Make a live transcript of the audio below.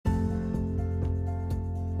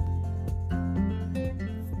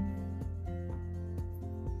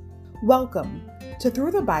Welcome to Through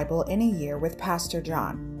the Bible in a Year with Pastor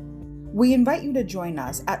John. We invite you to join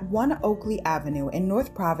us at 1 Oakley Avenue in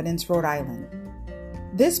North Providence, Rhode Island.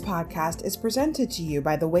 This podcast is presented to you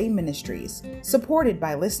by The Way Ministries, supported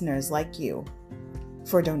by listeners like you.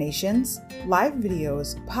 For donations, live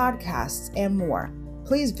videos, podcasts, and more,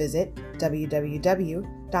 please visit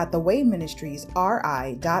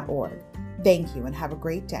www.thewayministriesri.org. Thank you and have a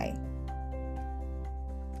great day.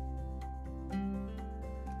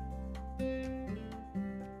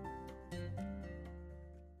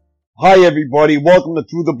 Hi everybody, welcome to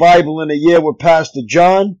Through the Bible in a Year with Pastor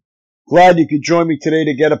John. Glad you could join me today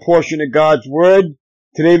to get a portion of God's Word.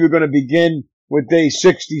 Today we're going to begin with day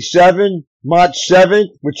 67, March 7th,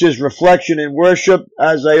 which is Reflection and Worship.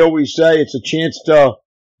 As I always say, it's a chance to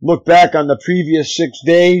look back on the previous 6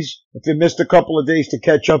 days. If you missed a couple of days, to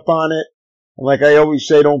catch up on it. And like I always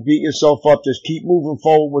say, don't beat yourself up. Just keep moving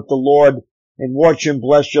forward with the Lord and watch Him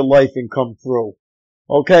bless your life and come through.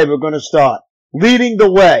 Okay, we're going to start. Leading the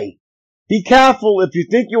way. Be careful. If you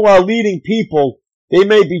think you are leading people, they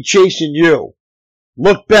may be chasing you.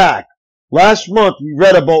 Look back. Last month we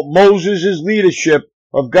read about Moses' leadership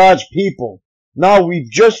of God's people. Now we've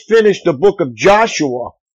just finished the book of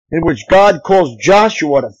Joshua, in which God calls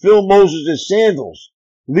Joshua to fill Moses' sandals.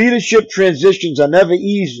 Leadership transitions are never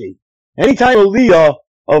easy. Anytime a leader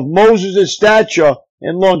of Moses' stature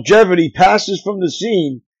and longevity passes from the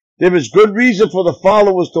scene, there is good reason for the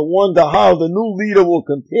followers to wonder how the new leader will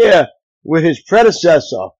compare with his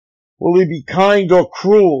predecessor. Will he be kind or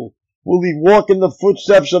cruel? Will he walk in the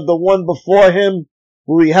footsteps of the one before him?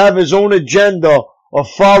 Will he have his own agenda or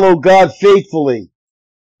follow God faithfully?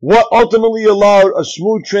 What ultimately allowed a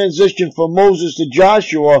smooth transition from Moses to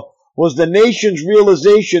Joshua was the nation's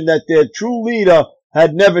realization that their true leader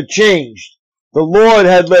had never changed. The Lord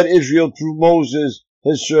had led Israel through Moses,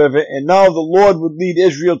 his servant, and now the Lord would lead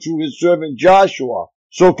Israel through his servant Joshua.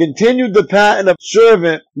 So continued the pattern of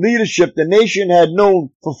servant leadership the nation had known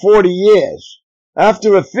for 40 years.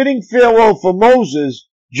 After a fitting farewell for Moses,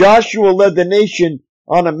 Joshua led the nation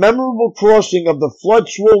on a memorable crossing of the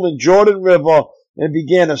flood-swollen Jordan River and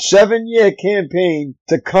began a 7-year campaign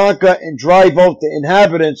to conquer and drive out the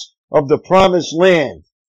inhabitants of the Promised Land.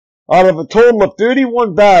 Out of a total of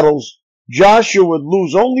 31 battles, Joshua would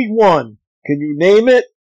lose only one. Can you name it?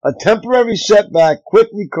 A temporary setback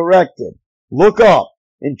quickly corrected. Look up.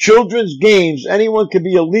 In children's games, anyone can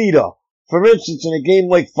be a leader. For instance, in a game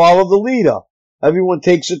like Follow the Leader, everyone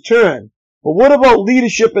takes a turn. But what about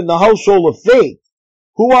leadership in the household of faith?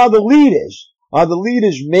 Who are the leaders? Are the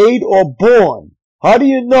leaders made or born? How do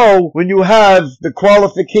you know when you have the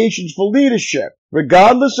qualifications for leadership?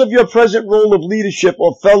 Regardless of your present role of leadership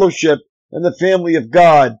or fellowship in the family of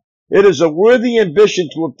God, it is a worthy ambition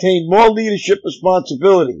to obtain more leadership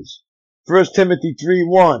responsibilities. 1 Timothy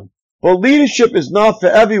 3:1. But leadership is not for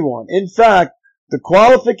everyone. In fact, the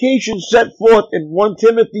qualifications set forth in 1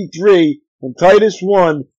 Timothy 3 and Titus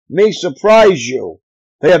 1 may surprise you.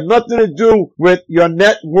 They have nothing to do with your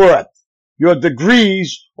net worth, your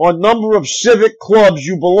degrees, or number of civic clubs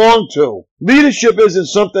you belong to. Leadership isn't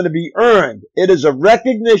something to be earned. It is a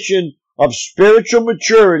recognition of spiritual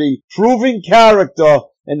maturity, proven character,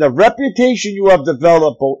 and the reputation you have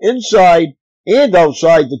developed both inside and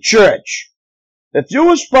outside the church. If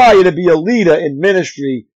you aspire to be a leader in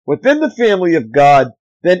ministry within the family of God,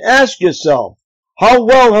 then ask yourself, how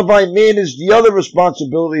well have I managed the other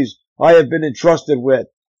responsibilities I have been entrusted with?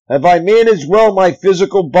 Have I managed well my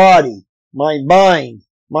physical body, my mind,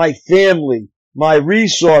 my family, my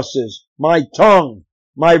resources, my tongue,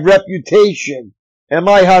 my reputation? Am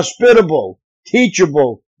I hospitable,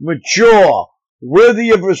 teachable, mature, worthy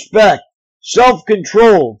of respect,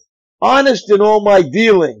 self-controlled, honest in all my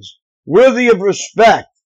dealings, worthy of respect?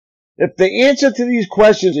 If the answer to these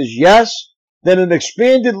questions is yes, then an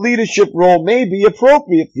expanded leadership role may be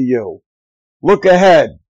appropriate for you. Look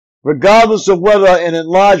ahead. Regardless of whether an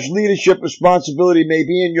enlarged leadership responsibility may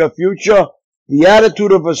be in your future, the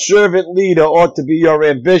attitude of a servant leader ought to be your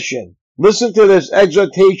ambition. Listen to this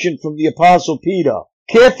exhortation from the Apostle Peter.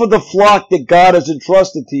 Care for the flock that God has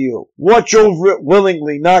entrusted to you. Watch over it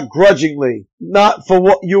willingly, not grudgingly, not for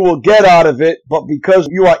what you will get out of it, but because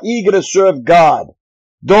you are eager to serve God.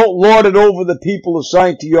 Don't lord it over the people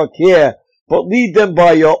assigned to your care, but lead them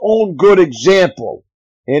by your own good example.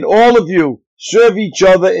 And all of you, serve each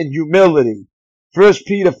other in humility. 1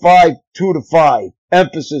 Peter 5:2-5,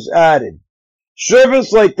 emphasis added.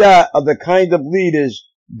 Servants like that are the kind of leaders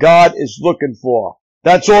God is looking for.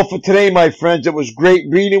 That's all for today, my friends. It was great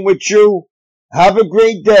reading with you. Have a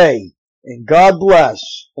great day, and God bless,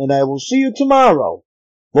 and I will see you tomorrow.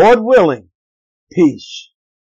 Lord willing, peace.